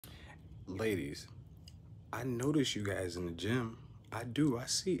Ladies, I notice you guys in the gym. I do. I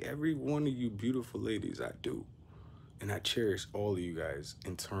see every one of you beautiful ladies. I do. And I cherish all of you guys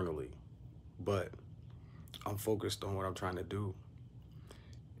internally. But I'm focused on what I'm trying to do.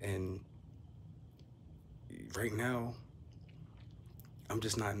 And right now, I'm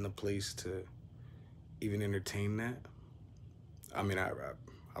just not in a place to even entertain that. I mean, I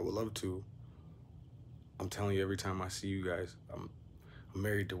would love to. I'm telling you, every time I see you guys, I'm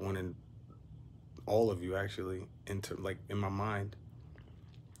married to one in all of you actually, into like in my mind.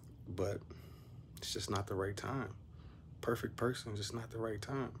 But it's just not the right time. Perfect person, just not the right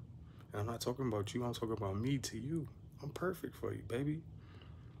time. And I'm not talking about you, I'm talking about me to you. I'm perfect for you, baby.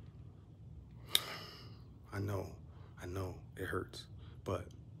 I know, I know, it hurts. But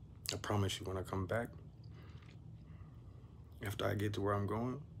I promise you, when I come back, after I get to where I'm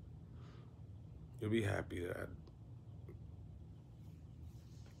going, you'll be happy that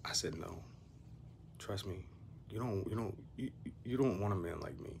I said no. Trust me, you don't want a man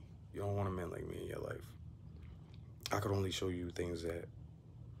like me. You don't want a man like me in your life. I could only show you things that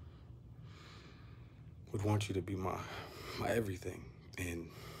would want you to be my everything. And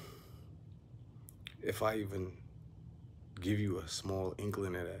if I even give you a small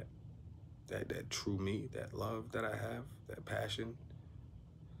inkling of that true me, that love that I have, that passion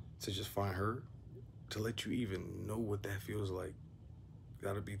to just find her, to let you even know what that feels like,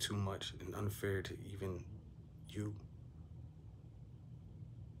 that'll be too much and unfair to even you.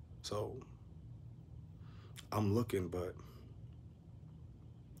 So I'm looking, but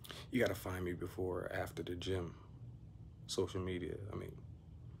you gotta find me before or after the gym. Social media, I mean,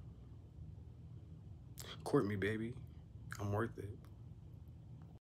 court me, baby. I'm worth it.